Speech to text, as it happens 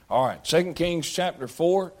All right, 2 Kings chapter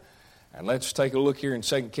 4. And let's take a look here in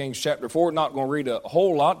 2 Kings chapter 4. Not going to read a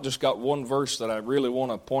whole lot. Just got one verse that I really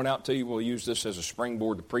want to point out to you. We'll use this as a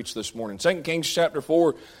springboard to preach this morning. 2 Kings chapter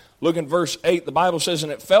 4, look at verse 8. The Bible says,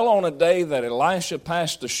 "And it fell on a day that Elisha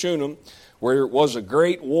passed to Shunem, where was a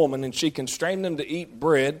great woman, and she constrained him to eat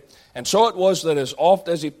bread. And so it was that as oft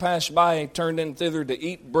as he passed by, he turned in thither to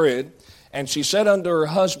eat bread. And she said unto her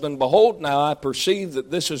husband, Behold, now I perceive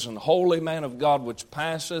that this is an holy man of God, which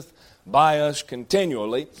passeth by us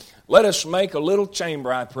continually. Let us make a little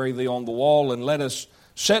chamber, I pray thee, on the wall, and let us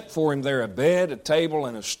set for him there a bed, a table,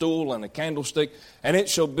 and a stool, and a candlestick. And it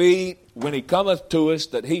shall be, when he cometh to us,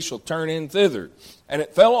 that he shall turn in thither. And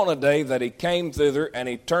it fell on a day that he came thither, and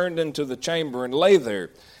he turned into the chamber and lay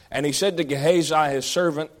there. And he said to Gehazi his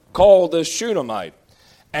servant, Call this Shunammite.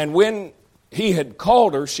 And when he had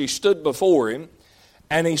called her, she stood before him.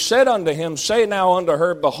 And he said unto him, Say now unto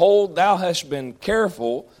her, Behold, thou hast been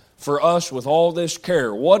careful for us with all this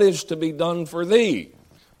care. What is to be done for thee?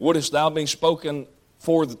 Wouldest thou be spoken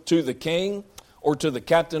to the king, or to the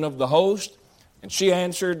captain of the host? And she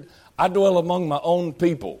answered, I dwell among my own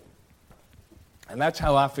people. And that's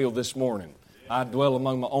how I feel this morning. I dwell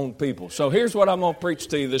among my own people. So here's what I'm going to preach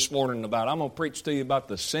to you this morning about. I'm going to preach to you about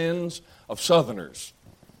the sins of Southerners,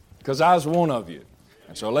 because I was one of you.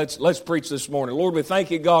 And so let's preach this morning. Lord, we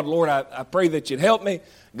thank you, God. Lord, I pray that you'd help me.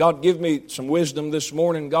 God, give me some wisdom this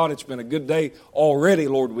morning. God, it's been a good day already,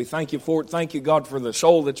 Lord. We thank you for it. Thank you, God, for the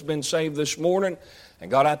soul that's been saved this morning.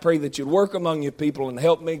 And God, I pray that you'd work among your people and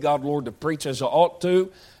help me, God, Lord, to preach as I ought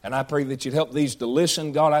to. And I pray that you'd help these to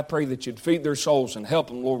listen. God, I pray that you'd feed their souls and help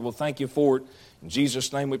them, Lord. We'll thank you for it. In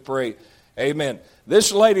Jesus' name we pray. Amen.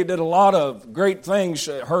 This lady did a lot of great things.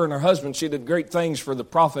 Her and her husband, she did great things for the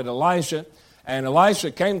prophet Elisha. And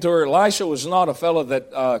Elisha came to her. Elisha was not a fellow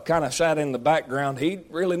that kind of sat in the background. He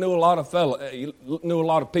really knew a lot of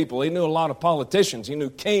people. He knew a lot of politicians. He knew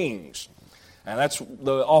kings. And that's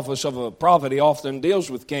the office of a prophet. He often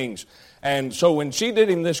deals with kings. And so when she did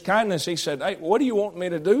him this kindness, he said, Hey, what do you want me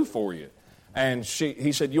to do for you? And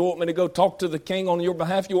he said, You want me to go talk to the king on your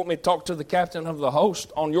behalf? You want me to talk to the captain of the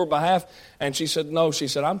host on your behalf? And she said, No. She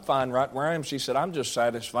said, I'm fine right where I am. She said, I'm just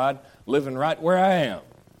satisfied living right where I am.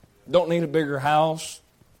 Don't need a bigger house.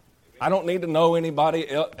 I don't need to know anybody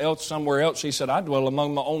else somewhere else. She said, I dwell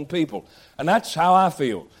among my own people. And that's how I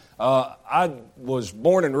feel. I was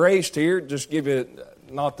born and raised here. Just give you,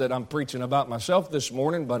 not that I'm preaching about myself this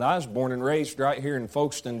morning, but I was born and raised right here in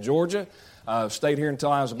Folkestone, Georgia. Stayed here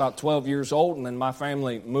until I was about 12 years old, and then my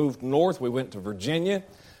family moved north. We went to Virginia,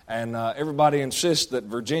 and everybody insists that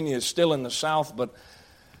Virginia is still in the South, but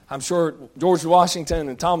I'm sure George Washington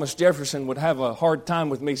and Thomas Jefferson would have a hard time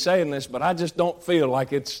with me saying this, but I just don't feel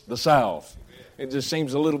like it's the South. It just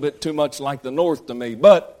seems a little bit too much like the North to me,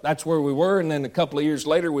 but that's where we were, and then a couple of years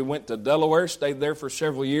later we went to Delaware, stayed there for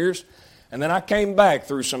several years, and then I came back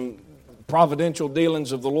through some providential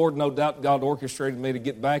dealings of the Lord. No doubt God orchestrated me to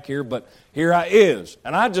get back here, but here I is.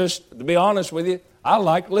 And to be honest with you, I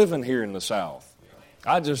like living here in the South.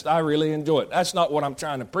 I really enjoy it. That's not what I'm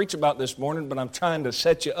trying to preach about this morning, but I'm trying to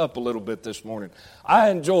set you up a little bit this morning. I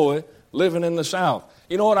enjoy living in the South.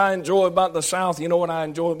 You know what I enjoy about the South? You know what I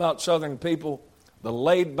enjoy about Southern people? The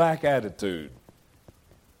laid-back attitude.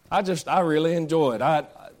 I really enjoy it.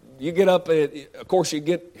 You get up, of course, you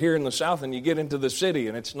get here in the South and you get into the city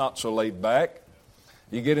and it's not so laid back.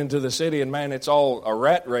 You get into the city and, man, it's all a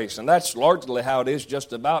rat race. And that's largely how it is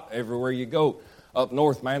just about everywhere you go. Up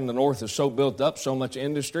north, man, the north is so built up, so much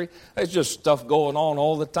industry. There's just stuff going on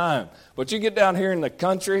all the time. But you get down here in the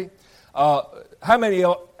country, how many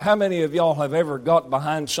of y'all have ever got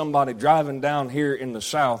behind somebody driving down here in the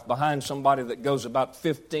South, behind somebody that goes about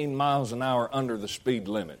 15 miles an hour under the speed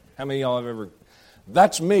limit? How many of y'all have ever?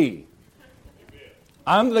 That's me.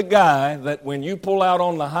 I'm the guy that when you pull out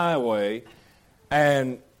on the highway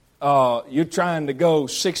and you're trying to go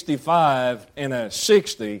 65 in a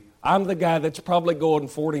 60, I'm the guy that's probably going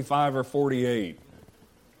 45 or 48.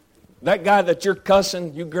 That guy that you're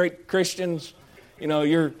cussing, you great Christians,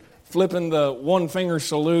 you're flipping the one-finger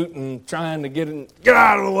salute and trying to get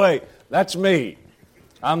out of the way. That's me.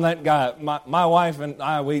 I'm that guy. My wife and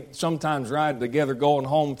I, we sometimes ride together going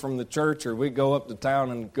home from the church, or we go up to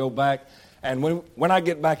town and go back. And when I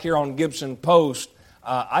get back here on Gibson Post,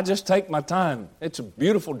 I just take my time. It's a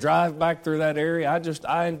beautiful drive back through that area.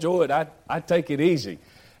 I enjoy it. I take it easy.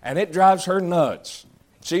 And it drives her nuts.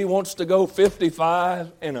 She wants to go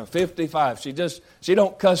 55 in a 55. She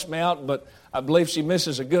don't cuss me out, but I believe she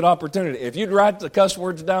misses a good opportunity. If you'd write the cuss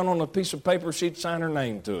words down on a piece of paper, she'd sign her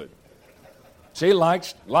name to it. She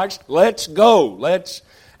likes, let's go.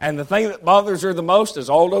 And the thing that bothers her the most is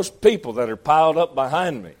all those people that are piled up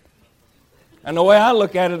behind me. And the way I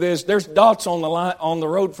look at it is there's dots on the line, on the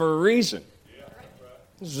road for a reason.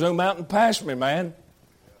 Zoom out and pass me, man.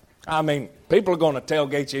 I mean, people are going to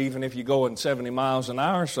tailgate you even if you go in 70 miles an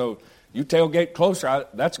hour, so you tailgate closer.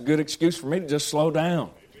 That's a good excuse for me to just slow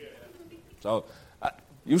down. So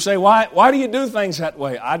you say, why do you do things that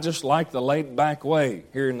way? I just like the laid-back way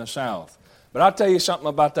here in the South. But I'll tell you something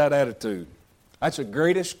about that attitude. That's the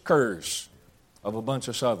greatest curse of a bunch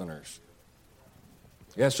of Southerners.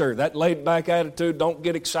 Yes, sir. That laid-back attitude, don't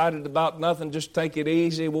get excited about nothing. Just take it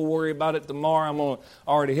easy. We'll worry about it tomorrow. I'm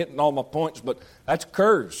already hitting all my points, but that's a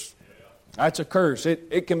curse. That's a curse.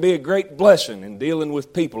 It can be a great blessing in dealing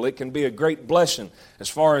with people. It can be a great blessing as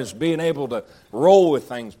far as being able to roll with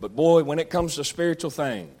things. But boy, when it comes to spiritual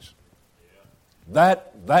things,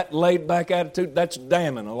 that laid-back attitude, that's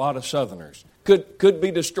damning a lot of Southerners. Could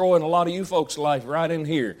be destroying a lot of you folks' life right in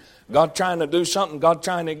here. God trying to do something, God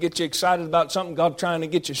trying to get you excited about something, God trying to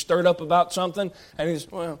get you stirred up about something, and He's,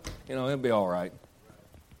 well, it'll be all right.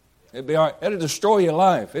 It'll be all right. It'll destroy your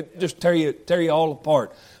life. It'll just tear you all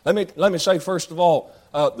apart. Let me say, first of all,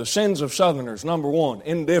 the sins of Southerners, number one,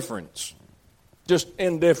 indifference. Just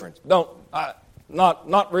indifference.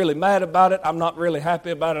 Not really mad about it. I'm not really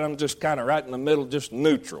happy about it. I'm just kind of right in the middle, just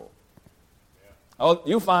neutral. Oh,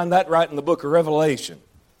 you'll find that right in the book of Revelation.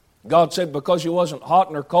 God said, because you wasn't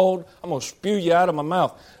hot nor cold, I'm going to spew you out of my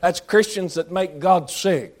mouth. That's Christians that make God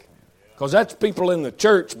sick. Because that's people in the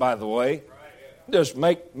church, by the way. Just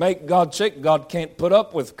make God sick. God can't put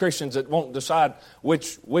up with Christians that won't decide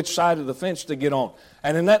which side of the fence to get on.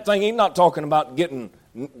 And in that thing, He's not talking about getting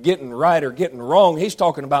right or getting wrong. He's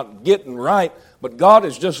talking about getting right. But God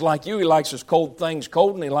is just like you. He likes His cold things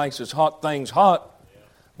cold and He likes His hot things hot.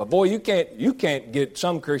 But boy, you can't get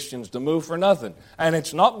some Christians to move for nothing. And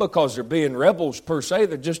it's not because they're being rebels per se,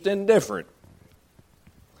 they're just indifferent.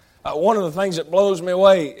 One of the things that blows me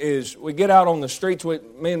away is we get out on the streets with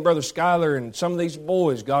me and Brother Schuyler and some of these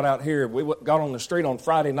boys got out here. We got on the street on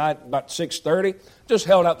Friday night about 6:30, just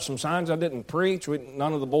held up some signs. I didn't preach.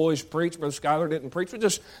 None of the boys preached. Brother Schuyler didn't preach. We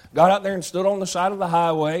just got out there and stood on the side of the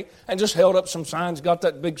highway and just held up some signs. Got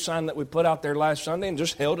that big sign that we put out there last Sunday and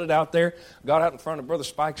just held it out there. Got out in front of Brother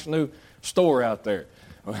Spike's new store out there.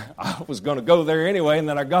 I was going to go there anyway, and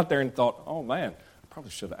then I got there and thought, oh man, I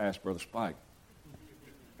probably should have asked Brother Spike.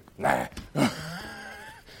 Nah.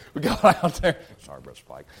 We got out there. Sorry, Brother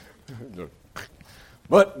Spike.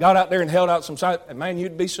 But got out there and held out some signs. And man,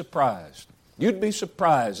 you'd be surprised. You'd be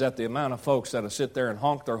surprised at the amount of folks that'll sit there and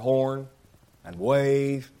honk their horn and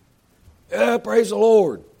wave. Yeah, praise the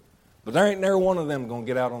Lord. But there ain't never one of them going to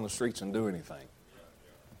get out on the streets and do anything.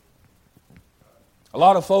 A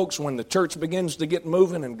lot of folks, when the church begins to get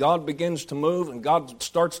moving and God begins to move and God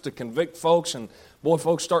starts to convict folks, and boy,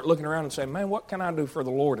 folks start looking around and saying, man, what can I do for the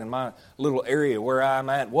Lord in my little area where I'm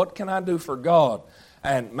at? What can I do for God?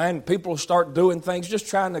 And man, people start doing things, just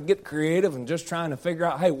trying to get creative and just trying to figure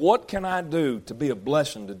out, hey, what can I do to be a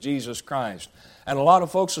blessing to Jesus Christ? And a lot of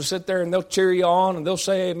folks will sit there and they'll cheer you on and they'll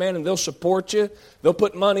say amen and they'll support you. They'll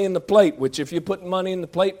put money in the plate, which if you put money in the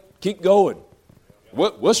plate, keep going.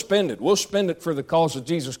 We'll spend it. We'll spend it for the cause of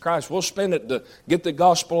Jesus Christ. We'll spend it to get the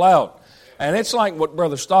gospel out. And it's like what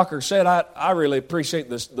Brother Stocker said. I really appreciate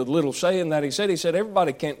the little saying that he said. He said,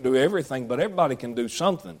 everybody can't do everything, but everybody can do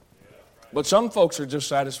something. But some folks are just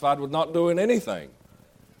satisfied with not doing anything.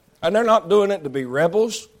 And they're not doing it to be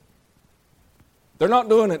rebels. They're not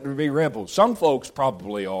doing it to be rebels. Some folks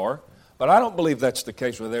probably are, but I don't believe that's the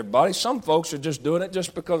case with everybody. Some folks are just doing it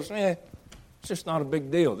just because, it's just not a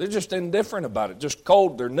big deal. They're just indifferent about it, just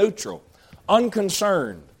cold. They're neutral,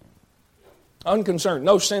 unconcerned,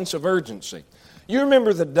 no sense of urgency. You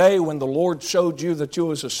remember the day when the Lord showed you that you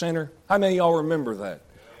was a sinner? How many of y'all remember that?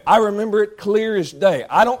 I remember it clear as day.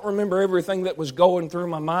 I don't remember everything that was going through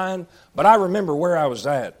my mind, but I remember where I was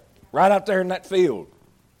at, right out there in that field.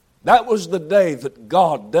 That was the day that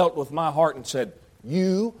God dealt with my heart and said,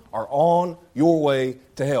 you are on your way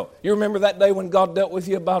to hell. You remember that day when God dealt with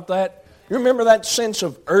you about that? You remember that sense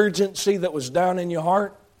of urgency that was down in your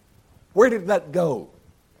heart? Where did that go?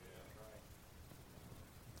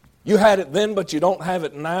 You had it then, but you don't have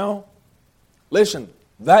it now? Listen,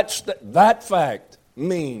 that fact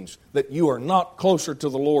means that you are not closer to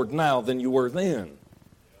the Lord now than you were then.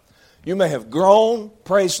 You may have grown,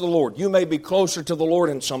 praise the Lord. You may be closer to the Lord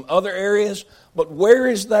in some other areas, but where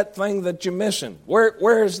is that thing that you're missing?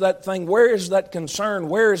 Where is that thing? Where is that concern?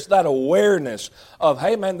 Where is that awareness of,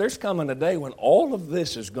 hey man, there's coming a day when all of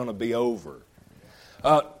this is going to be over.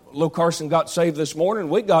 Lou Carson got saved this morning.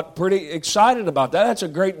 We got pretty excited about that. That's a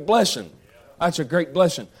great blessing. That's a great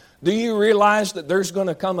blessing. Do you realize that there's going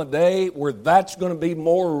to come a day where that's going to be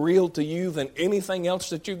more real to you than anything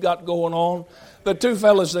else that you've got going on? The two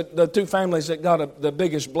families that got the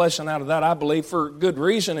biggest blessing out of that, I believe, for good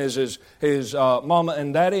reason, is his mama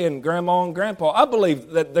and daddy and grandma and grandpa. I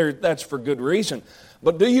believe that that's for good reason.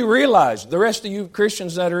 But do you realize, the rest of you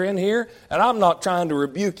Christians that are in here, and I'm not trying to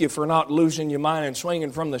rebuke you for not losing your mind and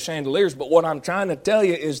swinging from the chandeliers, but what I'm trying to tell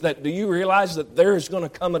you is that, do you realize that there is going to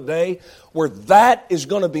come a day where that is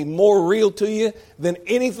going to be more real to you than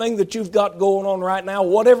anything that you've got going on right now?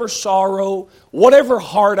 Whatever sorrow, whatever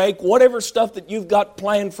heartache, whatever stuff that you've got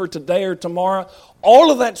planned for today or tomorrow,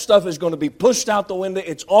 all of that stuff is going to be pushed out the window.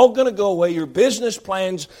 It's all going to go away. Your business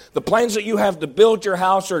plans, the plans that you have to build your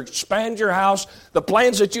house or expand your house, the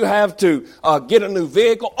plans that you have to get a new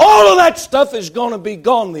vehicle, all of that stuff is going to be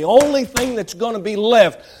gone. The only thing that's going to be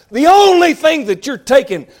left, the only thing that you're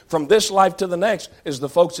taking from this life to the next is the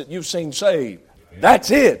folks that you've seen saved.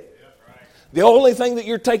 That's it. The only thing that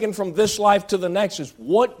you're taking from this life to the next is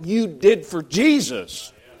what you did for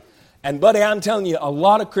Jesus. And buddy, I'm telling you, a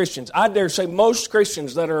lot of Christians, I dare say most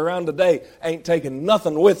Christians that are around today ain't taking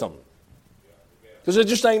nothing with them. Because they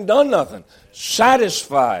just ain't done nothing.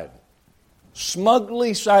 Satisfied.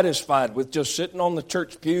 Smugly satisfied with just sitting on the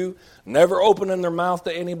church pew, never opening their mouth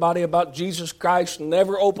to anybody about Jesus Christ,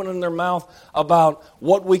 never opening their mouth about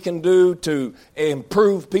what we can do to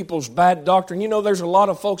improve people's bad doctrine. You know, there's a lot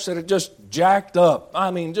of folks that are just jacked up.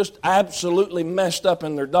 I mean, just absolutely messed up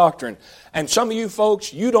in their doctrine. And some of you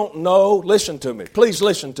folks, you don't know, listen to me, please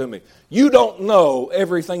listen to me. You don't know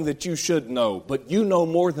everything that you should know, but you know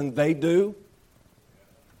more than they do.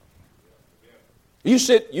 You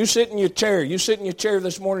sit in your chair. You sit in your chair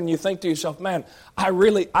this morning and you think to yourself, man,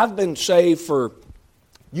 I've been saved for,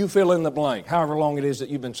 you fill in the blank, however long it is that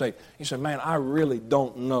you've been saved. You say, man, I really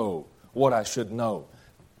don't know what I should know.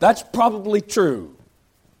 That's probably true.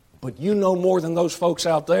 But you know more than those folks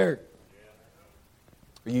out there.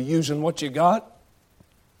 Are you using what you got?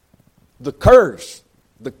 The curse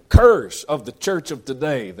of the church of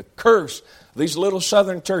today, the curse of these little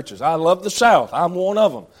southern churches. I love the South. I'm one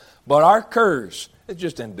of them. But our curse is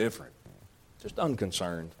just indifferent, just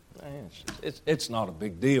unconcerned. It's not a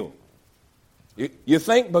big deal. You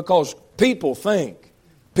think because people think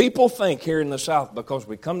here in the South, because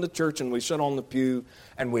we come to church and we sit on the pew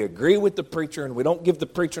and we agree with the preacher and we don't give the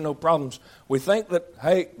preacher no problems, we think that,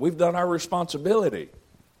 hey, we've done our responsibility.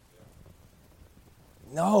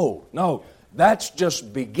 No, that's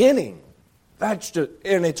just beginning. And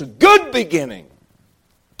it's a good beginning.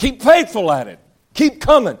 Keep faithful at it. Keep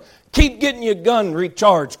coming. Keep getting your gun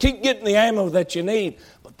recharged. Keep getting the ammo that you need.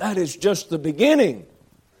 But that is just the beginning.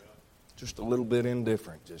 Just a little bit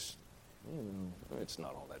indifferent. It's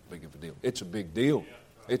not all that big of a deal. It's a big deal.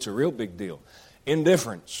 It's a real big deal.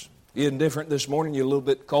 Indifference. You indifferent this morning? You're a little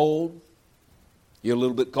bit cold? You're a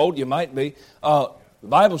little bit cold? You might be. The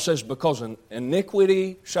Bible says, because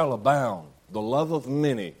iniquity shall abound, the love of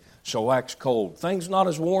many shall wax cold. Things not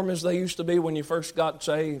as warm as they used to be when you first got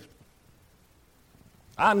saved.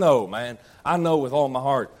 I know, man. I know with all my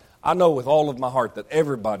heart. I know with all of my heart that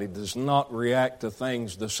everybody does not react to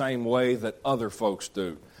things the same way that other folks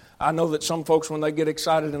do. I know that some folks, when they get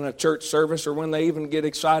excited in a church service or when they even get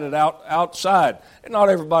excited outside, and not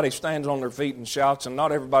everybody stands on their feet and shouts, and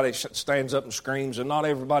not everybody stands up and screams, and not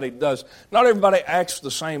everybody acts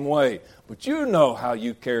the same way. But you know how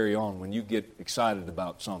you carry on when you get excited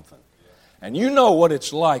about something. And you know what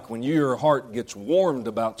it's like when your heart gets warmed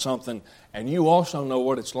about something, and you also know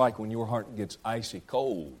what it's like when your heart gets icy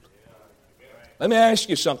cold. Let me ask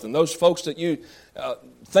you something. Those folks that you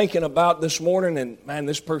thinking about this morning, and man,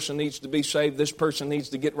 this person needs to be saved, this person needs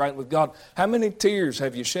to get right with God. How many tears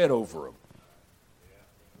have you shed over them?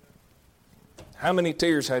 How many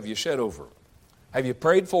tears have you shed over them? Have you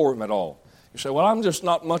prayed for them at all? You say, well, I'm just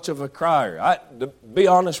not much of a crier. To be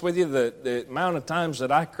honest with you, the amount of times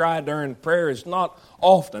that I cry during prayer is not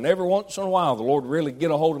often. Every once in a while, the Lord really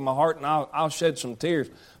get a hold of my heart and I'll shed some tears.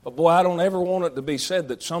 But boy, I don't ever want it to be said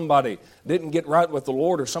that somebody didn't get right with the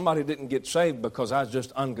Lord or somebody didn't get saved because I was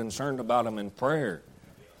just unconcerned about them in prayer.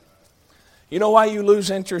 You know why you lose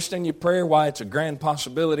interest in your prayer? Why it's a grand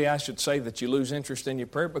possibility, I should say, that you lose interest in your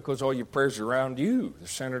prayer? Because all your prayers are around you. They're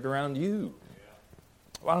centered around you.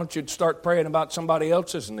 Why don't you start praying about somebody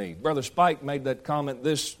else's need? Brother Spike made that comment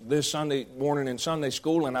this Sunday morning in Sunday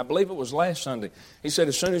school, and I believe it was last Sunday. He said,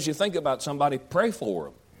 as soon as you think about somebody, pray for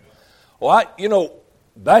them. Well,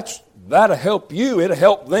 that'll help you. It'll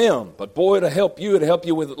help them. But boy, it'll help you. It'll help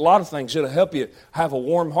you with a lot of things. It'll help you have a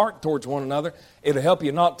warm heart towards one another. It'll help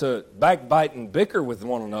you not to backbite and bicker with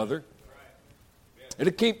one another.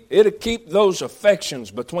 It'll keep those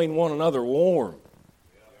affections between one another warm.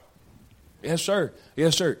 Yes, sir.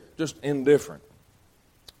 Yes, sir. Just indifferent.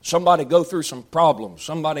 Somebody go through some problems.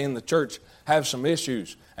 Somebody in the church have some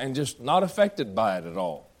issues and just not affected by it at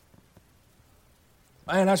all.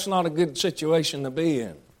 Man, that's not a good situation to be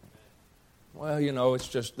in. Well, you know, it's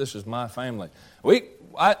just, this is my family.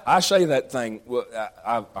 I say that thing.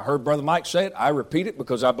 I heard Brother Mike say it. I repeat it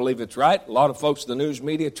because I believe it's right. A lot of folks, the news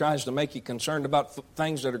media tries to make you concerned about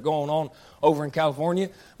things that are going on over in California.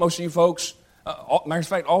 Most of you folks, matter of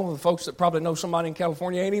fact, all of the folks that probably know somebody in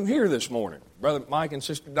California ain't even here this morning. Brother Mike and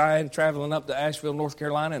Sister Diane traveling up to Asheville, North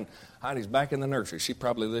Carolina, and Heidi's back in the nursery. She's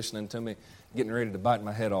probably listening to me, getting ready to bite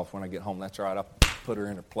my head off when I get home. That's all right. I'll put her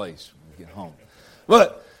in her place when we get home.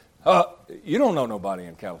 But you don't know nobody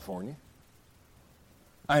in California.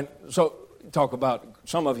 And so talk about,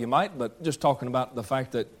 some of you might, but just talking about the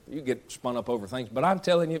fact that you get spun up over things. But I'm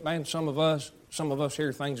telling you, man, some of us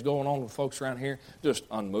hear things going on with folks around here, just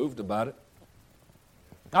unmoved about it.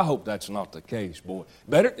 I hope that's not the case, boy.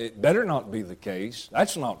 It better not be the case.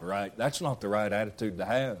 That's not right. That's not the right attitude to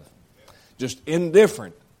have. Just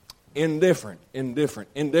indifferent towards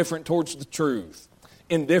the truth.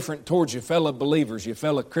 Indifferent towards your fellow believers, your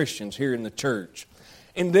fellow Christians here in the church.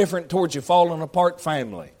 Indifferent towards your fallen apart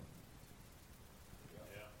family.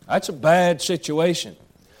 That's a bad situation.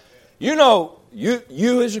 You know,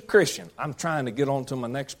 you as a Christian, I'm trying to get on to my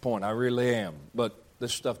next point, I really am, but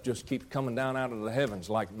this stuff just keeps coming down out of the heavens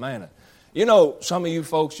like manna. You know, some of you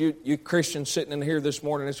folks, you Christians sitting in here this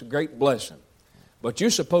morning, it's a great blessing. But you're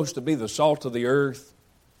supposed to be the salt of the earth.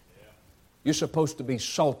 You're supposed to be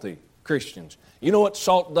salty Christians. You know what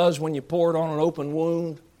salt does when you pour it on an open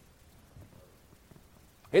wound?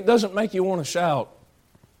 It doesn't make you want to shout.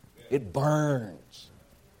 It burns.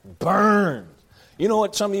 Burns. You know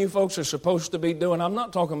what some of you folks are supposed to be doing? I'm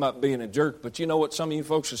not talking about being a jerk, but you know what some of you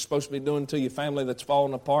folks are supposed to be doing to your family that's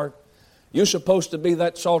falling apart? You're supposed to be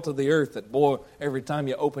that salt of the earth that, boy, every time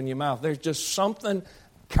you open your mouth, there's just something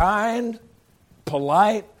kind,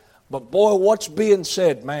 polite, but boy, what's being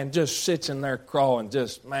said, man, just sits in there crawling.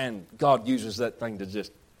 Just, man, God uses that thing to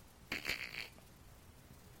just...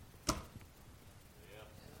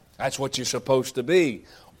 That's what you're supposed to be,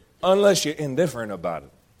 unless you're indifferent about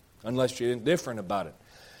it. Unless you're indifferent about it.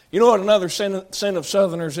 You know what another sin of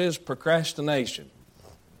Southerners is? Procrastination.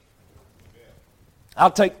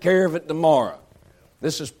 I'll take care of it tomorrow.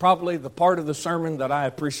 This is probably the part of the sermon that I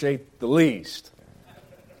appreciate the least.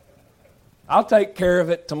 I'll take care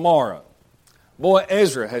of it tomorrow. Boy,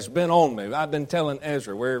 Ezra has been on me. I've been telling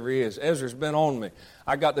Ezra, wherever he is, Ezra's been on me.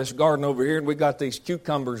 I got this garden over here, and we got these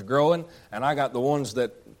cucumbers growing, and I got the ones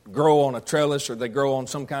that grow on a trellis or they grow on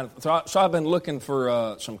some kind of... So I've been looking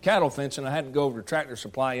for some cattle fencing. I had to go over to Tractor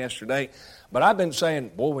Supply yesterday. But I've been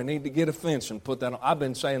saying, boy, we need to get a fence and put that on. I've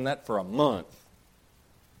been saying that for a month.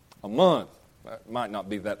 A month. It might not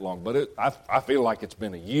be that long, but I feel like it's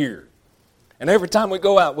been a year. And every time we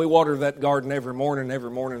go out, we water that garden every morning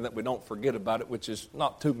that we don't forget about it, which is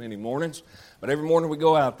not too many mornings. But every morning we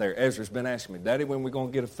go out there, Ezra's been asking me, Daddy, when are we going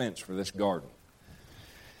to get a fence for this garden?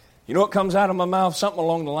 You know what comes out of my mouth? Something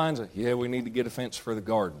along the lines of, yeah, we need to get a fence for the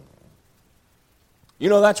garden. You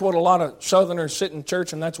know, that's what a lot of Southerners sit in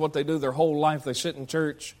church, and that's what they do their whole life. They sit in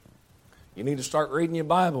church. You need to start reading your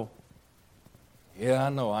Bible. Yeah, I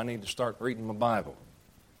know. I need to start reading my Bible.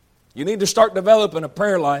 You need to start developing a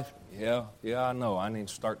prayer life. Yeah, I know. I need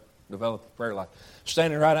to start developing a prayer life.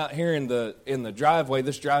 Standing right out here in the driveway,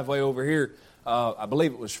 this driveway over here, I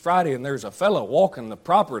believe it was Friday, and there's a fellow walking the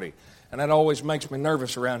property. And that always makes me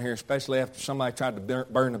nervous around here, especially after somebody tried to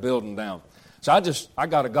burn the building down. So I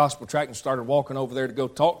got a gospel tract and started walking over there to go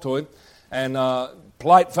talk to him. And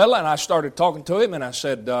polite fella, and I started talking to him, and I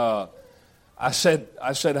said,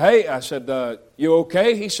 hey, you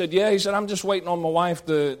okay? He said, yeah. He said, I'm just waiting on my wife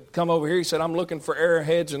to come over here. He said, I'm looking for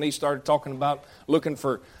arrowheads, and he started talking about looking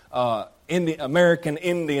for American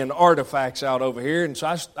Indian artifacts out over here. And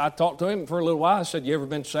so I talked to him for a little while. I said, you ever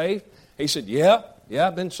been saved? He said, yeah,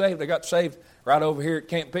 I've been saved. I got saved right over here at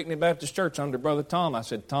Camp Pinckney Baptist Church under Brother Tom. I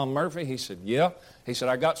said, Tom Murphy? He said, yeah. He said,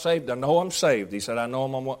 I got saved. I know I'm saved. He said, I know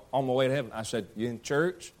I'm on my way to heaven. I said, you in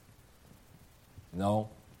church? No,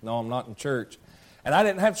 I'm not in church. And I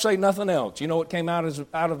didn't have to say nothing else. You know what came out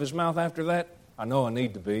of his mouth after that? I know I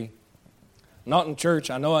need to be. Not in church.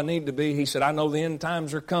 I know I need to be. He said, I know the end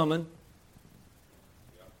times are coming.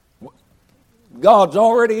 God's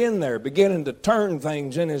already in there beginning to turn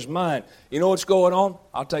things in his mind. You know what's going on?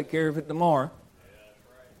 I'll take care of it tomorrow.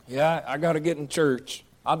 Yeah, I got to get in church.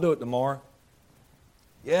 I'll do it tomorrow.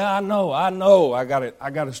 Yeah, I know. I got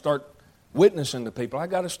to start witnessing to people. I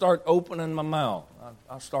got to start opening my mouth.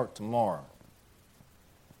 I'll start tomorrow.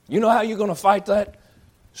 You know how you're going to fight that?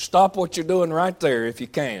 Stop what you're doing right there if you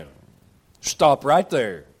can. Stop right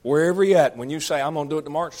there. Wherever you're at, when you say, I'm going to do it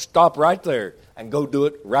tomorrow, stop right there and go do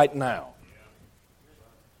it right now.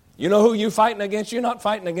 You know who you're fighting against? You're not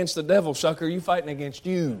fighting against the devil, sucker. You're fighting against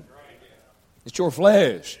you. It's your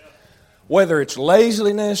flesh. Whether it's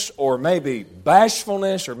laziness or maybe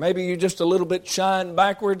bashfulness or maybe you're just a little bit shying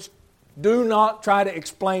backwards, do not try to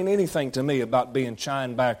explain anything to me about being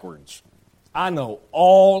shying backwards. I know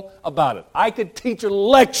all about it. I could teach a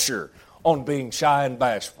lecture on being shy and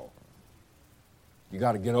bashful. You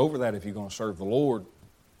got to get over that if you're going to serve the Lord.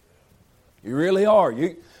 You really are.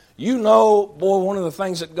 You know, boy, one of the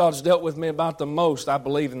things that God's dealt with me about the most, I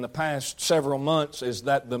believe, in the past several months is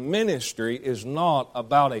that the ministry is not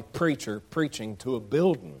about a preacher preaching to a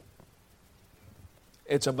building.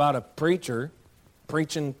 It's about a preacher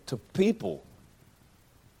preaching to people.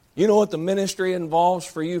 You know what the ministry involves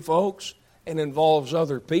for you folks? It involves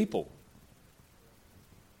other people.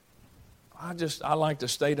 I like to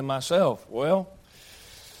say to myself, well,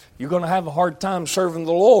 you're going to have a hard time serving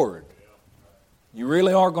the Lord. You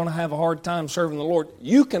really are going to have a hard time serving the Lord.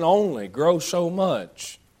 You can only grow so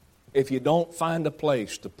much if you don't find a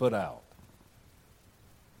place to put out.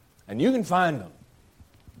 And you can find them.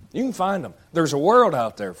 You can find them. There's a world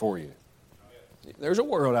out there for you. There's a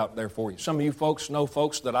world out there for you. Some of you folks know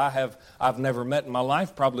folks that I've never met in my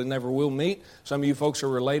life, probably never will meet. Some of you folks are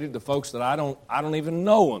related to folks that I don't even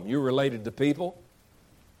know them. You're related to people.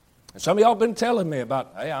 And some of y'all been telling me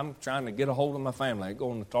about, hey, I'm trying to get a hold of my family. I'm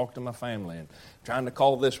going to talk to my family and trying to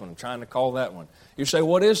call this one and trying to call that one. You say,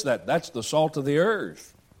 what is that? That's the salt of the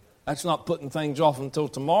earth. That's not putting things off until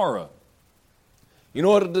tomorrow. You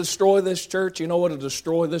know what will destroy this church? You know what will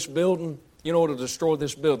destroy this building? You know what will destroy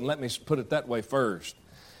this building? Let me put it that way first.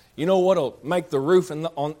 You know what will make the roof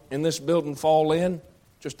in this building fall in?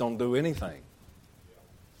 Just don't do anything.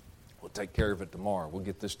 We'll take care of it tomorrow. We'll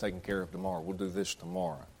get this taken care of tomorrow. We'll do this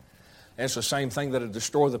tomorrow. And it's the same thing that will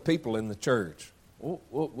destroy the people in the church.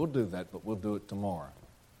 We'll do that, but we'll do it tomorrow.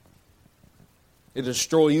 It'll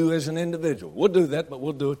destroy you as an individual. We'll do that, but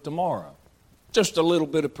we'll do it tomorrow. Just a little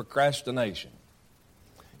bit of procrastination.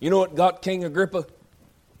 You know what got King Agrippa?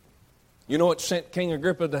 You know what sent King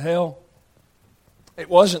Agrippa to hell? It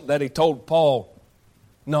wasn't that he told Paul,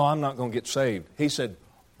 no, I'm not going to get saved. He said,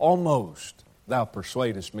 almost thou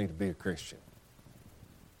persuadest me to be a Christian.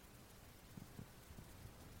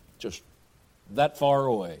 Just that far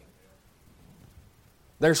away.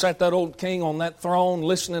 There sat that old king on that throne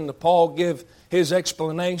listening to Paul give his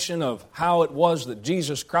explanation of how it was that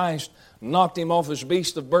Jesus Christ knocked him off his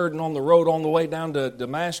beast of burden on the road on the way down to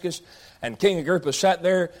Damascus. And King Agrippa sat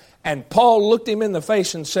there and Paul looked him in the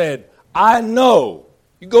face and said, I know.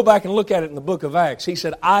 You go back and look at it in the book of Acts. He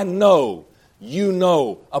said, I know you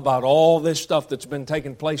know about all this stuff that's been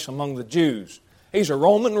taking place among the Jews. He's a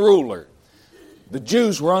Roman ruler. The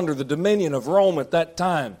Jews were under the dominion of Rome at that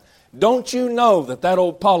time. Don't you know that that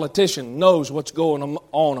old politician knows what's going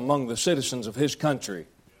on among the citizens of his country?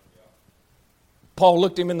 Paul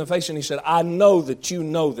looked him in the face and he said, I know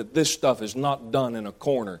that this stuff is not done in a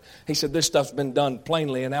corner. He said, this stuff's been done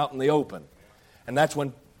plainly and out in the open. And that's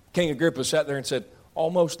when King Agrippa sat there and said,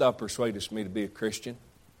 almost thou persuadest me to be a Christian.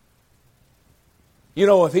 You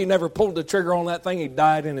know, if he never pulled the trigger on that thing, he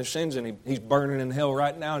died in his sins and he's burning in hell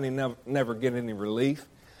right now and he never get any relief.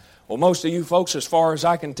 Well, most of you folks, as far as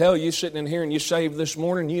I can tell, you sitting in here and you saved this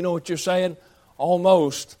morning, you know what you're saying?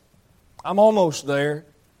 Almost. I'm almost there.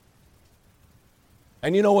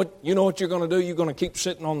 And you know what you're going to do? You're going to keep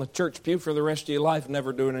sitting on the church pew for the rest of your life,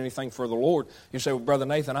 never doing anything for the Lord. You say, well, Brother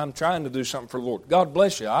Nathan, I'm trying to do something for the Lord. God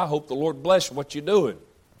bless you. I hope the Lord bless what you're doing.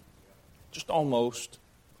 Just almost.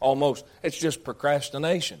 Almost. It's just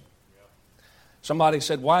procrastination. Somebody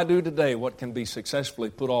said, why do today what can be successfully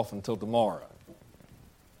put off until tomorrow?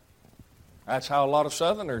 That's how a lot of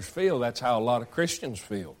Southerners feel. That's how a lot of Christians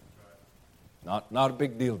feel. Not a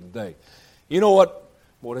big deal today. You know what?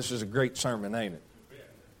 Boy, this is a great sermon, ain't it?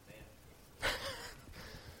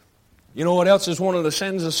 You know what else is one of the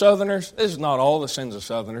sins of Southerners? This is not all the sins of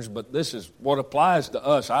Southerners, but this is what applies to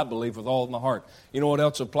us, I believe, with all of my heart. You know what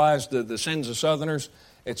else applies to the sins of Southerners?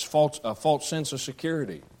 It's a false sense of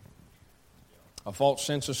security. A false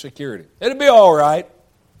sense of security. It'll be all right.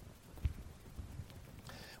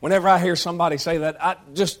 Whenever I hear somebody say that, I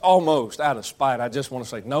just almost out of spite, I just want to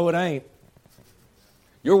say, no, it ain't.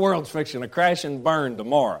 Your world's fixing to crash and burn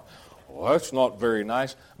tomorrow. Well, that's not very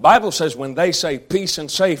nice. The Bible says when they say peace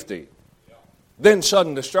and safety, then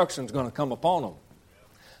sudden destruction is going to come upon them.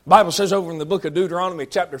 The Bible says over in the book of Deuteronomy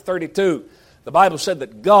chapter 32, the Bible said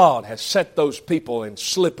that God has set those people in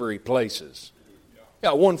slippery places.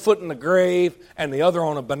 Got one foot in the grave and the other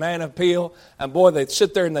on a banana peel. And boy, they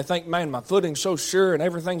sit there and they think, man, my footing's so sure and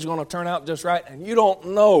everything's going to turn out just right. And you don't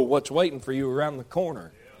know what's waiting for you around the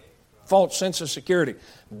corner. False sense of security.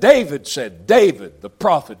 David said, David, the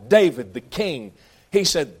prophet, David, the king, he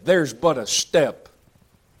said, there's but a step.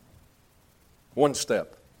 One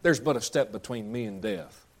step. There's but a step between me and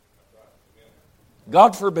death.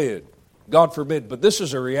 God forbid. God forbid. But this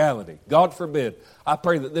is a reality. God forbid. I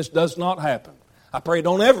pray that this does not happen. I pray it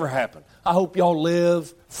don't ever happen. I hope y'all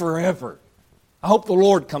live forever. I hope the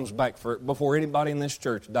Lord comes back before anybody in this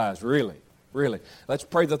church dies. Really, really. Let's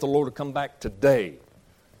pray that the Lord will come back today.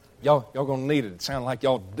 Y'all going to need it. It sounds like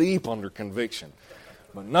y'all deep under conviction.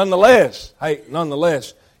 But nonetheless,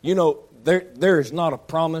 you know, there is not a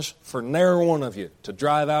promise for ne'er one of you to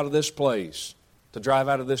drive out of this place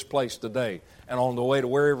today. And on the way to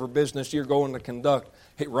wherever business you're going to conduct,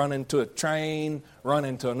 run into a train, run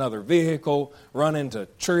into another vehicle, run into a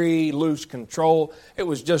tree, lose control. It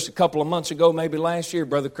was just a couple of months ago, maybe last year,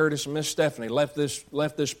 Brother Curtis and Miss Stephanie left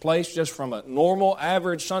this place just from a normal,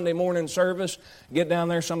 average Sunday morning service. Get down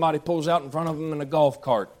there, somebody pulls out in front of them in a golf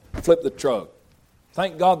cart, flip the truck.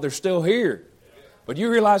 Thank God they're still here. But you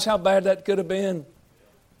realize how bad that could have been?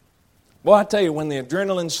 Boy, I tell you, when the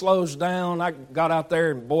adrenaline slows down, I got out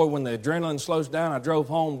there, and boy, when the adrenaline slows down, I drove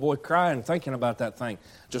home, boy, crying, thinking about that thing.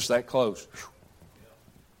 Just that close.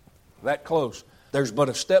 That close. There's but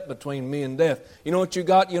a step between me and death. You know what you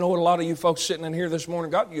got? You know what a lot of you folks sitting in here this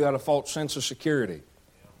morning got? You got a false sense of security.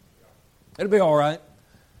 It'll be all right.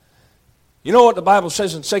 You know what the Bible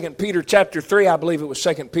says in 2 Peter chapter 3? I believe it was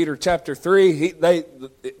 2 Peter chapter 3.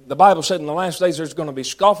 The Bible said in the last days there's going to be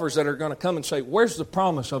scoffers that are going to come and say, where's the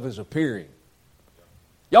promise of His appearing?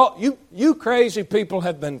 Y'all, you crazy people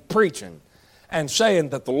have been preaching and saying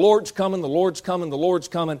that the Lord's coming, the Lord's coming, the Lord's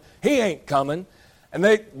coming. He ain't coming. And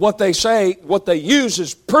what they use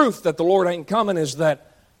as proof that the Lord ain't coming is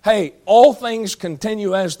that, hey, all things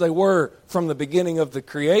continue as they were from the beginning of the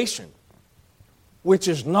creation. Which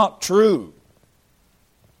is not true.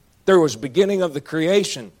 There was beginning of the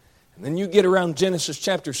creation. And then you get around Genesis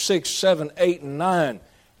chapter 6, 7, 8, and 9.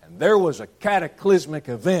 And there was a cataclysmic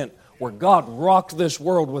event where God rocked this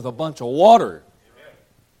world with a bunch of water.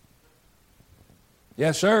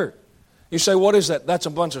 Yes, sir. You say, what is that? That's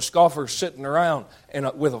a bunch of scoffers sitting around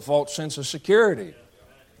with a false sense of security.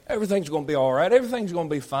 Everything's going to be all right. Everything's going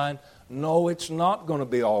to be fine. No, it's not going to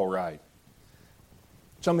be all right.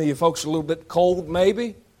 Some of you folks are a little bit cold,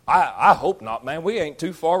 maybe. I hope not, man. We ain't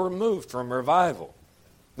too far removed from revival.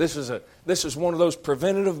 This is one of those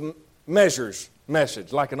preventative measures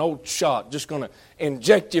message, like an old shot, just going to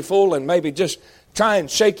inject you full and maybe just try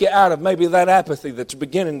and shake you out of maybe that apathy that's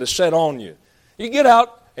beginning to set on you. You get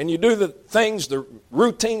out and you do the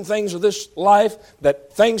routine things of this life,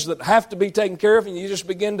 things that have to be taken care of, and you just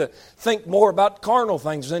begin to think more about carnal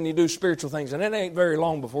things than you do spiritual things. And it ain't very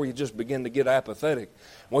long before you just begin to get apathetic.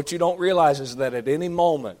 What you don't realize is that at any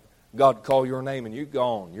moment, God call your name and you're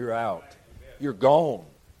gone. You're out. You're gone.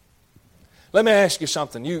 Let me ask you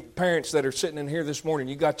something. You parents that are sitting in here this morning,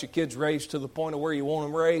 you got your kids raised to the point of where you want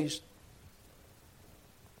them raised?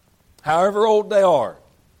 However old they are.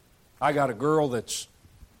 I got a girl that's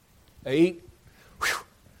 8. Whew.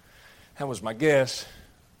 That was my guess.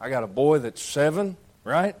 I got a boy that's 7,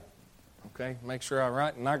 right? Okay, make sure I'm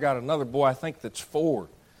right. And I got another boy, I think, that's 4.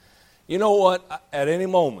 You know what? At any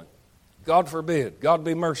moment, God forbid, God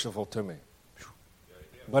be merciful to me.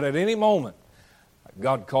 But at any moment,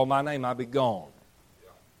 God call my name, I'd be gone.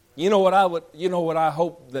 You know what I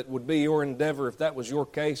hope that would be your endeavor if that was your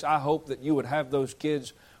case? I hope that you would have those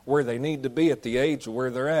kids where they need to be at the age of where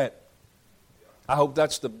they're at. I hope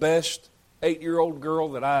that's the best 8-year-old girl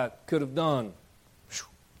that I could have done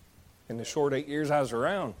in the short 8 years I was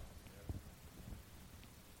around.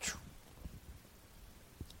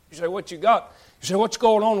 You say, what you got? You say, what's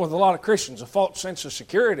going on with a lot of Christians? A false sense of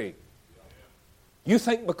security. You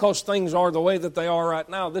think because things are the way that they are right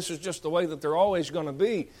now, this is just the way that they're always going to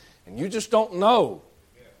be, and you just don't know.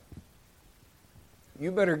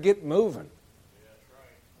 You better get moving.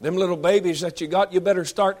 Them little babies that you got, you better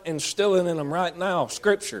start instilling in them right now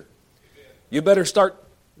Scripture. You better start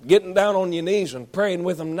getting down on your knees and praying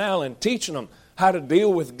with them now and teaching them how to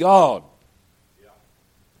deal with God.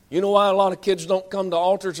 You know why a lot of kids don't come to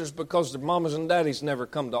altars? Is because their mamas and daddies never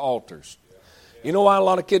come to altars. You know why a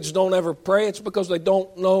lot of kids don't ever pray? It's because they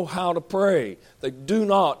don't know how to pray. They do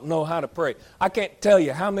not know how to pray. I can't tell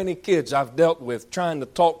you how many kids I've dealt with trying to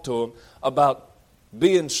talk to them about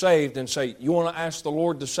being saved and say, you want to ask the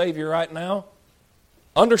Lord to save you right now?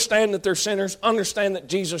 Understand that they're sinners. Understand that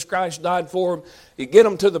Jesus Christ died for them. You get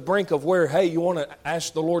them to the brink of where, hey, you want to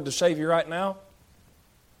ask the Lord to save you right now?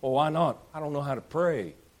 Well, why not? I don't know how to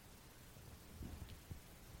pray.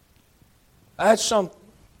 That's some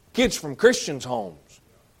kids from Christians' homes.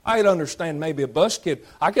 I could understand maybe a bus kid.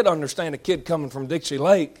 I could understand a kid coming from Dixie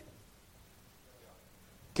Lake.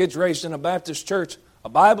 Kids raised in a Baptist church, a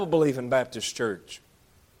Bible-believing Baptist church.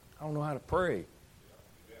 I don't know how to pray.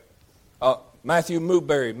 Matthew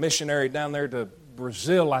Mooberry, missionary down there to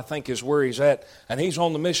Brazil, I think is where he's at. And he's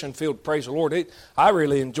on the mission field, praise the Lord. I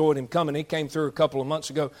really enjoyed him coming. He came through a couple of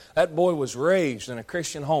months ago. That boy was raised in a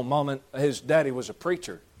Christian home. His daddy was a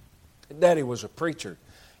preacher. Daddy was a preacher.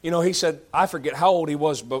 You know, he said, I forget how old he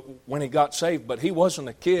was but when he got saved, but he wasn't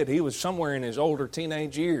a kid. He was somewhere in his older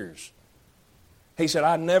teenage years. He said,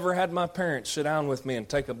 I never had my parents sit down with me and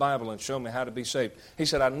take a Bible and show me how to be saved. He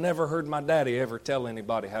said, I never heard my daddy ever tell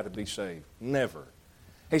anybody how to be saved. Never.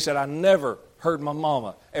 He said, I never heard my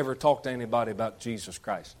mama ever talk to anybody about Jesus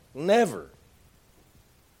Christ. Never.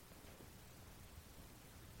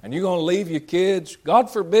 And you're going to leave your kids, God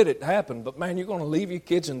forbid it happen, but man, you're going to leave your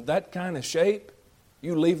kids in that kind of shape?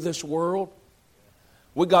 You leave this world?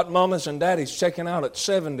 We got mamas and daddies checking out at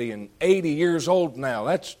 70 and 80 years old now.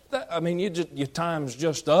 Your time's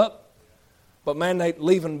just up. But man, they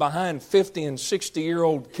leaving behind 50 and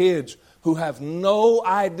 60-year-old kids who have no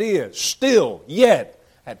idea, still, yet,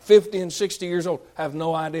 at 50 and 60 years old, have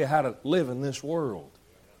no idea how to live in this world.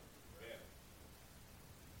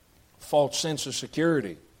 False sense of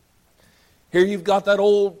security. Here you've got that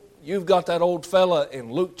old fella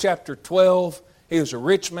in Luke chapter 12. He was a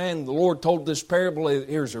rich man. The Lord told this parable.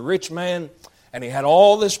 Here's a rich man, and he had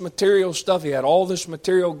all this material stuff. He had all this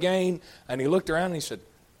material gain, and he looked around and he said,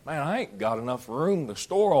 man, I ain't got enough room to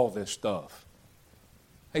store all this stuff.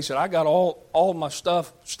 He said, I got all my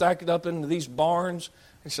stuff stacked up into these barns.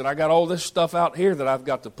 He said, I got all this stuff out here that I've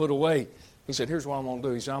got to put away. He said, here's what I'm going to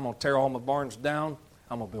do. He said, I'm going to tear all my barns down.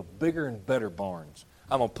 I'm going to build bigger and better barns.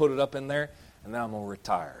 I'm going to put it up in there, and then I'm going to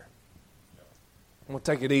retire. I'm going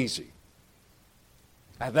to take it easy.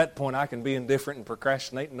 At that point, I can be indifferent and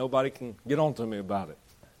procrastinate, and nobody can get on to me about it.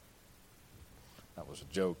 That was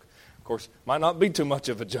a joke. Of course, might not be too much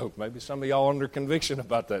of a joke. Maybe some of y'all are under conviction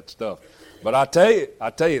about that stuff. But I tell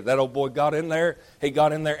you, that old boy got in there. He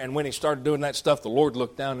got in there, and when he started doing that stuff, the Lord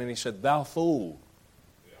looked down and he said, thou fool.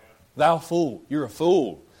 Thou fool. You're a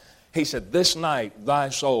fool. He said, this night thy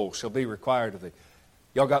soul shall be required of thee.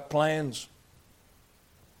 Y'all got plans?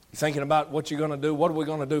 You thinking about what you're going to do? What are we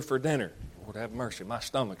going to do for dinner? Lord have mercy, my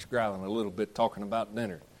stomach's growling a little bit talking about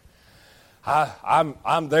dinner.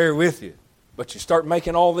 I'm there with you. But you start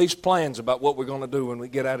making all these plans about what we're going to do when we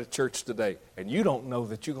get out of church today. And you don't know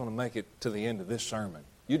that you're going to make it to the end of this sermon.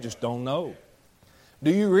 You just don't know.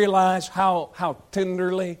 Do you realize how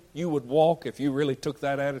tenderly you would walk if you really took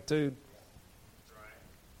that attitude?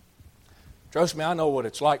 Trust me, I know what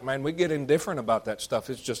it's like, man. We get indifferent about that stuff.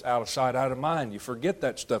 It's just out of sight, out of mind. You forget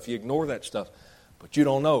that stuff. You ignore that stuff. But you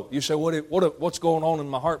don't know. You say, what's going on in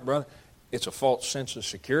my heart, brother? It's a false sense of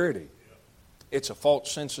security. It's a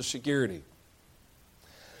false sense of security.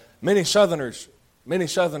 Many Southerners,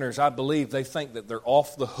 I believe, they think that they're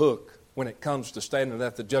off the hook when it comes to standing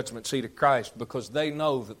at the judgment seat of Christ because they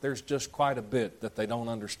know that there's just quite a bit that they don't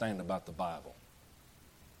understand about the Bible.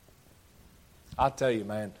 I tell you,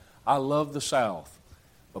 man, I love the South.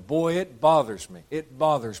 But boy, it bothers me. It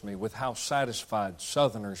bothers me with how satisfied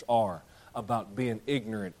Southerners are about being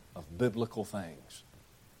ignorant of biblical things.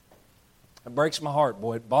 It breaks my heart,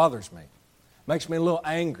 boy. It bothers me. It makes me a little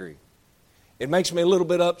angry. It makes me a little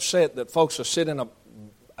bit upset that folks will sit in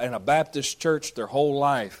a Baptist church their whole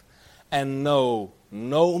life and know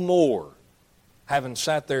no more, having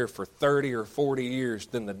sat there for 30 or 40 years,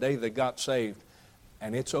 than the day they got saved,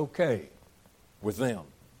 and it's okay with them.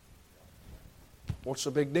 What's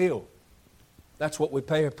the big deal? That's what we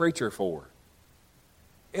pay a preacher for.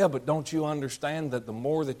 Yeah, but don't you understand that the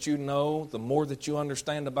more that you know, the more that you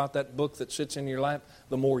understand about that book that sits in your lap,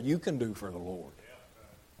 the more you can do for the Lord.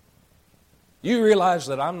 You realize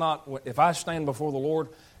that if I stand before the Lord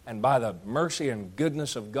and by the mercy and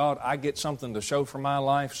goodness of God, I get something to show for my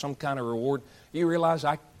life, some kind of reward, you realize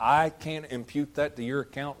I can't impute that to your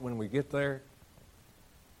account when we get there?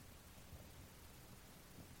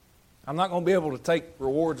 I'm not going to be able to take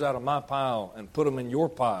rewards out of my pile and put them in your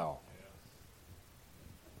pile.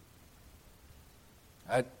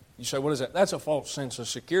 You say, what is that? That's a false sense of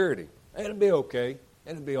security. It'll be okay.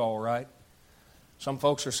 It'll be all right. Some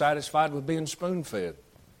folks are satisfied with being spoon-fed,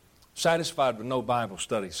 satisfied with no Bible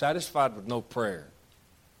study, satisfied with no prayer.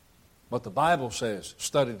 But the Bible says,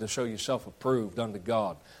 study to show yourself approved unto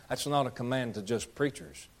God. That's not a command to just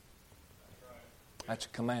preachers. That's a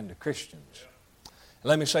command to Christians. And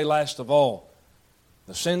let me say last of all,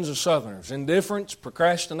 The sins of Southerners: indifference,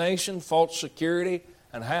 procrastination, false security,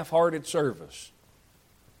 and half-hearted service.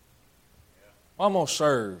 I'm going to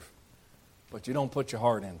serve, but you don't put your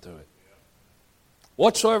heart into it.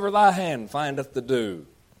 Whatsoever thy hand findeth to do,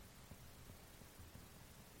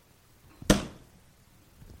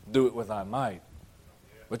 do it with thy might.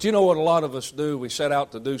 But you know what a lot of us do? We set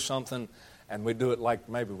out to do something, and we do it like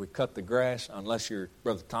maybe we cut the grass, unless you're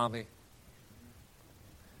Brother Tommy.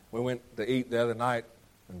 We went to eat the other night,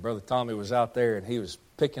 and Brother Tommy was out there, and he was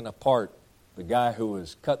picking apart the guy who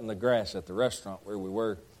was cutting the grass at the restaurant where we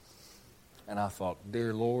were. And I thought,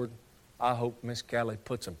 dear Lord, I hope Miss Callie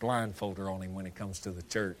puts a blindfolder on him when he comes to the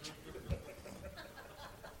church.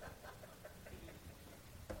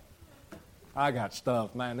 I got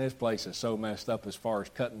stuff. Man, this place is so messed up as far as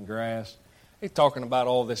cutting grass. He's talking about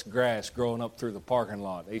all this grass growing up through the parking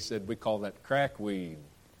lot. He said we call that crackweed.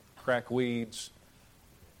 Crackweeds.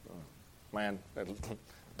 Man, that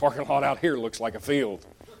parking lot out here looks like a field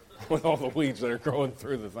with all the weeds that are growing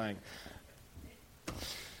through the thing.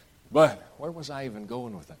 But where was I even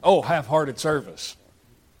going with that? Oh, half-hearted service.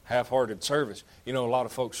 Half-hearted service. You know, a lot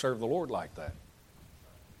of folks serve the Lord like that.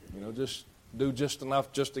 You know, just do just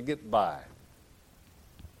enough just to get by.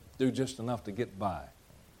 Do just enough to get by.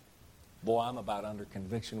 Boy, I'm about under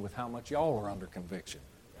conviction with how much y'all are under conviction.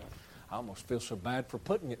 I almost feel so bad for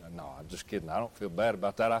putting you. No, I'm just kidding. I don't feel bad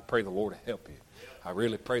about that. I pray the Lord to help you. I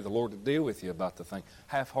really pray the Lord to deal with you about the thing.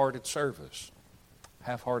 Half-hearted service.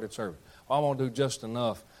 Half-hearted service. Well, I want to do just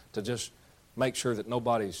enough to just make sure that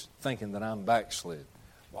nobody's thinking that I'm backslid.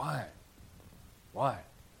 Why? Why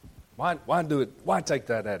do it? Why take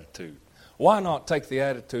that attitude? Why not take the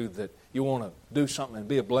attitude that you want to do something and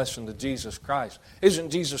be a blessing to Jesus Christ? Isn't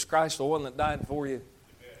Jesus Christ the one that died for you?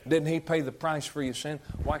 Didn't He pay the price for your sin?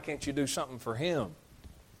 Why can't you do something for Him?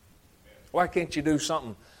 Why can't you do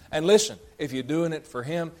something? And listen, if you're doing it for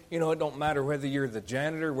Him, you know, it don't matter whether you're the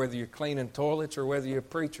janitor, whether you're cleaning toilets, or whether you're a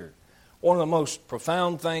preacher. One of the most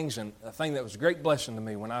profound things, and a thing that was a great blessing to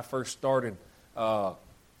me when I first started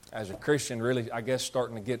as a Christian, really, I guess,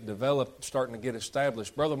 starting to get developed, starting to get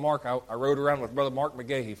established. Brother Mark, I rode around with Brother Mark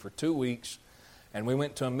McGahee for 2 weeks, and we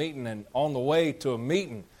went to a meeting, and on the way to a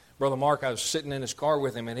meeting, Brother Mark, I was sitting in his car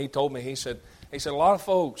with him, and he told me, he said, a lot of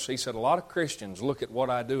folks, he said, a lot of Christians look at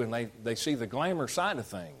what I do, and they see the glamour side of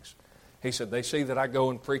things. He said, they see that I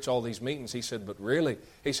go and preach all these meetings. He said, but really,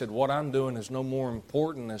 he said, what I'm doing is no more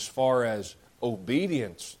important as far as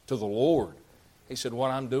obedience to the Lord. He said,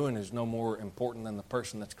 what I'm doing is no more important than the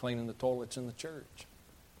person that's cleaning the toilets in the church.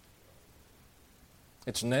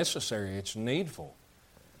 It's necessary. It's needful.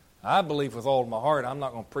 I believe with all of my heart, I'm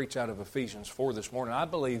not going to preach out of Ephesians 4 this morning. I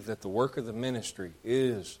believe that the work of the ministry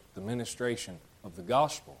is the ministration of the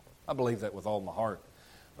gospel. I believe that with all my heart.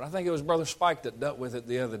 But I think it was Brother Spike that dealt with it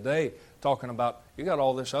the other day, talking about, you got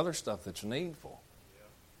all this other stuff that's needful.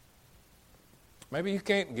 Maybe you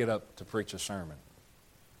can't get up to preach a sermon.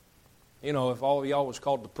 You know, if all of y'all was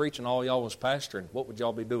called to preach and all y'all was pastoring, what would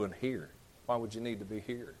y'all be doing here? Why would you need to be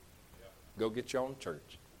here? Go get your own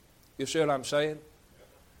church. You see what I'm saying?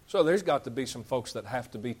 So there's got to be some folks that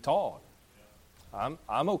have to be taught. I'm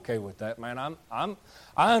okay with that, man. I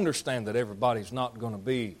understand that everybody's not going to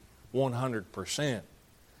be 100%.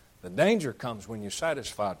 The danger comes when you're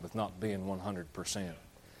satisfied with not being 100%.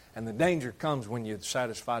 And the danger comes when you're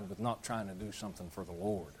satisfied with not trying to do something for the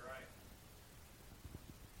Lord.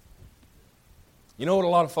 You know what a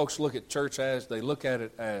lot of folks look at church as? They look at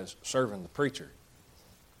it as serving the preacher.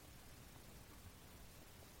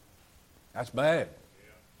 That's bad.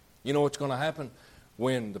 You know what's going to happen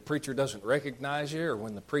when the preacher doesn't recognize you, or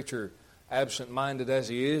when the preacher, absent-minded as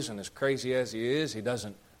he is and as crazy as he is, he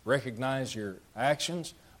doesn't recognize your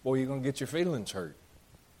actions? Boy, you're going to get your feelings hurt.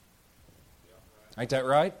 Ain't that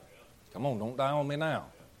right? Come on, don't die on me now.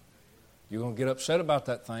 You're going to get upset about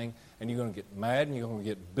that thing, and you're going to get mad, and you're going to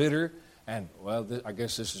get bitter, and, well, I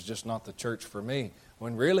guess this is just not the church for me.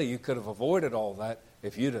 When really you could have avoided all that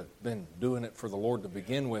if you'd have been doing it for the Lord to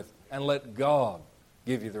begin with, and let God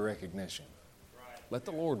give you the recognition. Let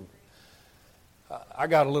the Lord. I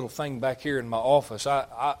got a little thing back here in my office.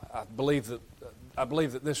 I believe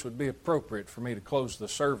that this would be appropriate for me to close the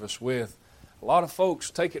service with. A lot of folks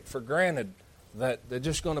take it for granted that they're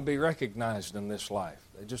just going to be recognized in this life.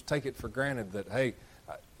 They just take it for granted that, hey,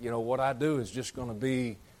 you know, what I do is just going to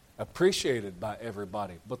be appreciated by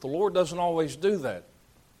everybody. But the Lord doesn't always do that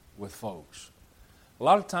with folks. A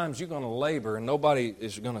lot of times you're going to labor and nobody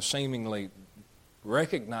is going to seemingly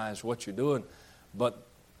recognize what you're doing. But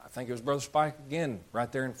I think it was Brother Spike again,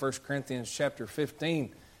 right there in 1 Corinthians chapter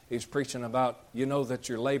 15, he's preaching about, you know that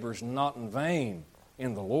your labor is not in vain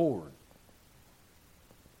in the Lord.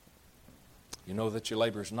 you know that your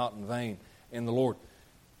labor is not in vain in the Lord.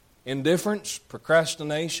 Indifference,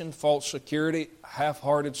 procrastination, false security,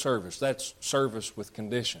 half-hearted service. That's service with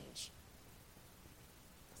conditions.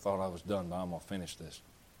 I thought I was done, but I'm going to finish this.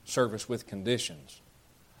 Service with conditions.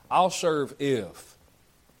 I'll serve if.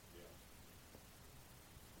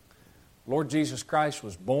 Lord Jesus Christ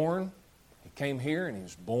was born. He came here and He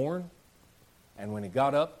was born. And when He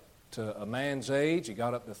got up to a man's age, He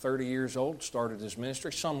got up to 30 years old, started His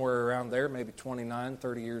ministry, somewhere around there, maybe 29,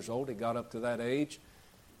 30 years old. He got up to that age.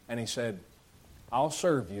 And He said, I'll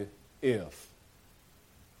serve you if.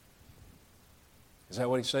 Is that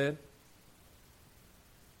what He said?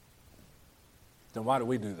 Then why do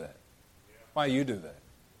we do that? Why do you do that?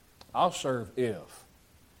 I'll serve if.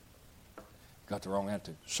 Got the wrong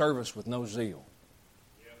attitude. Service with no zeal.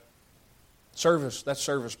 Service, that's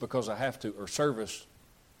service because I have to, or service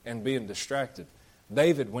and being distracted.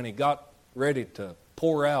 David, when he got ready to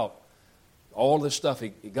pour out all this stuff, he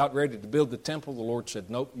got ready to build the temple. The Lord said,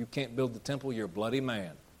 nope, you can't build the temple. You're a bloody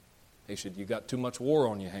man. He said, you got too much war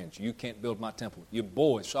on your hands. You can't build my temple. Your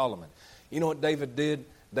boy, Solomon. You know what David did?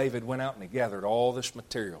 David went out and he gathered all this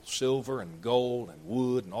material, silver and gold and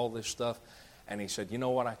wood and all this stuff. And he said, you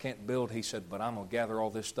know what I can't build? He said, but I'm going to gather all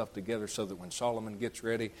this stuff together so that when Solomon gets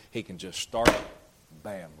ready, he can just start,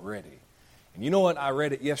 bam, ready. And you know what? I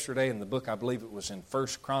read it yesterday in the book, I believe it was in 1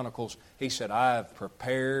 Chronicles. He said, I have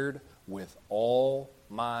prepared with all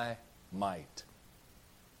my might.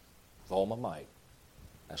 With all my might.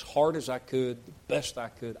 As hard as I could, the best I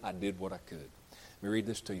could, I did what I could. Let me read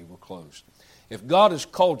this to you. We'll close. If God has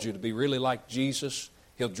called you to be really like Jesus,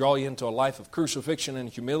 He'll draw you into a life of crucifixion and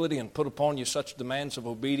humility and put upon you such demands of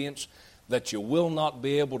obedience that you will not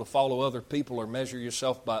be able to follow other people or measure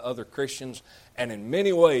yourself by other Christians. And in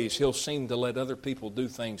many ways, He'll seem to let other people do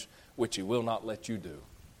things which He will not let you do.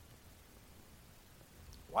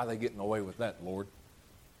 Why are they getting away with that, Lord?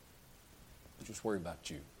 Just worry about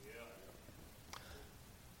you.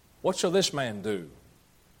 What shall this man do?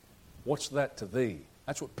 What's that to thee?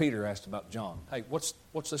 That's what Peter asked about John. Hey, what's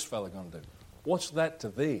this fella going to do? What's that to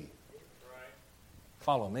thee?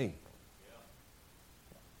 Follow me.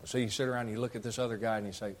 So you sit around and you look at this other guy and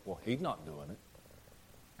you say, well, he's not doing it.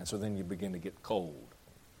 And so then you begin to get cold.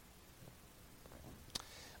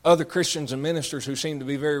 Other Christians and ministers who seem to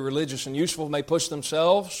be very religious and useful may push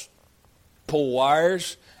themselves, pull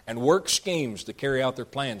wires, and work schemes to carry out their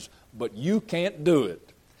plans. But you can't do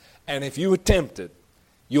it. And if you attempt it,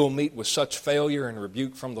 you'll meet with such failure and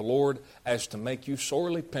rebuke from the Lord as to make you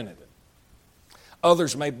sorely penitent.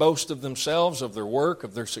 Others may boast of themselves, of their work,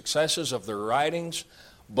 of their successes, of their writings,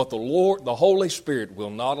 but the Lord, the Holy Spirit,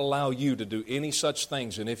 will not allow you to do any such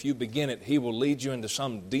things. And if you begin it, He will lead you into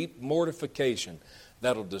some deep mortification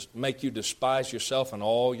that'll make you despise yourself and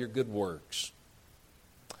all your good works.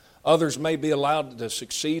 Others may be allowed to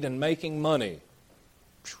succeed in making money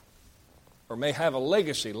or may have a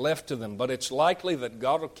legacy left to them, but it's likely that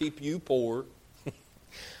God will keep you poor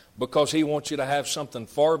because He wants you to have something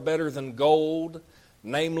far better than gold,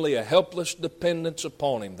 namely a helpless dependence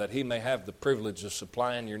upon Him, that He may have the privilege of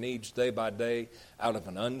supplying your needs day by day out of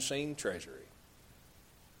an unseen treasury.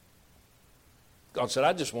 God said,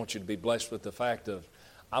 I just want you to be blessed with the fact of,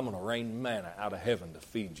 I'm going to rain manna out of heaven to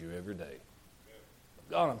feed you every day.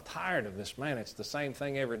 God, I'm tired of this manna. It's the same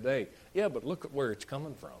thing every day. Yeah, but look at where it's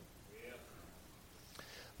coming from.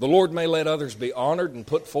 The Lord may let others be honored and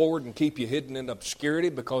put forward and keep you hidden in obscurity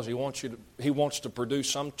because He wants to produce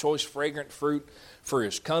some choice, fragrant fruit for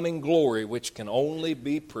His coming glory, which can only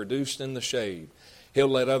be produced in the shade. He'll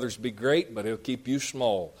let others be great, but He'll keep you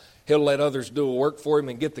small. He'll let others do a work for Him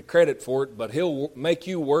and get the credit for it, but He'll make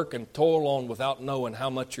you work and toil on without knowing how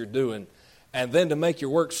much you're doing. And then to make your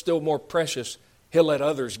work still more precious, He'll let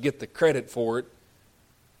others get the credit for it,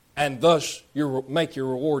 and thus you'll make your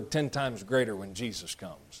reward 10 times greater when Jesus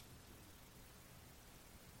comes.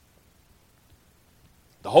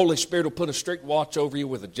 The Holy Spirit will put a strict watch over you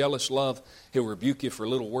with a jealous love. He'll rebuke you for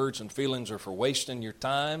little words and feelings or for wasting your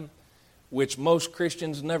time, which most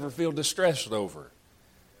Christians never feel distressed over.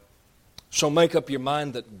 So make up your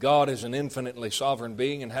mind that God is an infinitely sovereign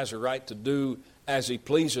being and has a right to do as He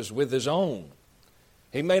pleases with His own.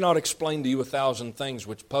 He may not explain to you 1,000 things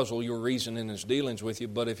which puzzle your reason in His dealings with you,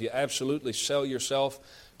 but if you absolutely sell yourself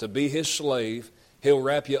to be His slave, He'll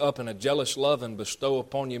wrap you up in a jealous love and bestow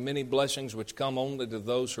upon you many blessings which come only to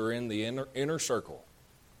those who are in the inner circle.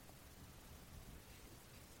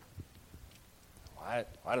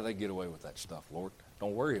 Why do they get away with that stuff, Lord?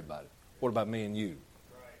 Don't worry about it. What about me and you?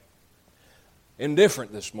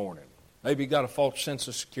 Indifferent this morning. Maybe you got a false sense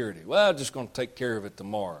of security. Well, I'm just going to take care of it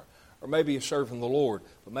tomorrow. Or maybe you're serving the Lord,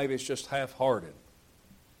 but maybe it's just half-hearted.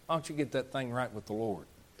 Why don't you get that thing right with the Lord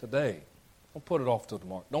today? Don't put it off till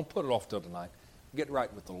tomorrow. Don't put it off till tonight. Get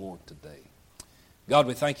right with the Lord today. God,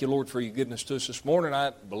 we thank you, Lord, for your goodness to us this morning. I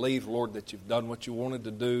believe, Lord, that you've done what you wanted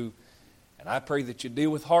to do. And I pray that you deal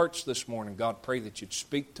with hearts this morning. God, pray that you'd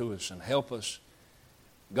speak to us and help us.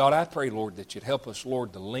 God, I pray, Lord, that you'd help us,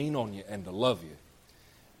 Lord, to lean on you and to love you.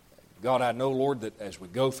 God, I know, Lord, that as we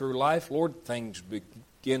go through life, Lord, things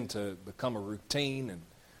begin to become a routine. And,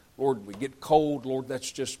 Lord, we get cold. Lord,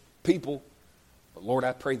 that's just people. But, Lord,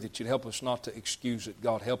 I pray that you'd help us not to excuse it.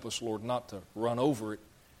 God, help us, Lord, not to run over it.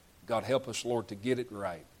 God, help us, Lord, to get it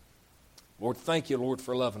right. Lord, thank you, Lord,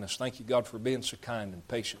 for loving us. Thank you, God, for being so kind and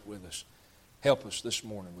patient with us. Help us this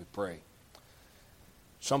morning, we pray.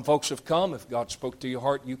 Some folks have come. If God spoke to your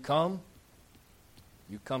heart, you come.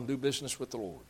 You come do business with the Lord.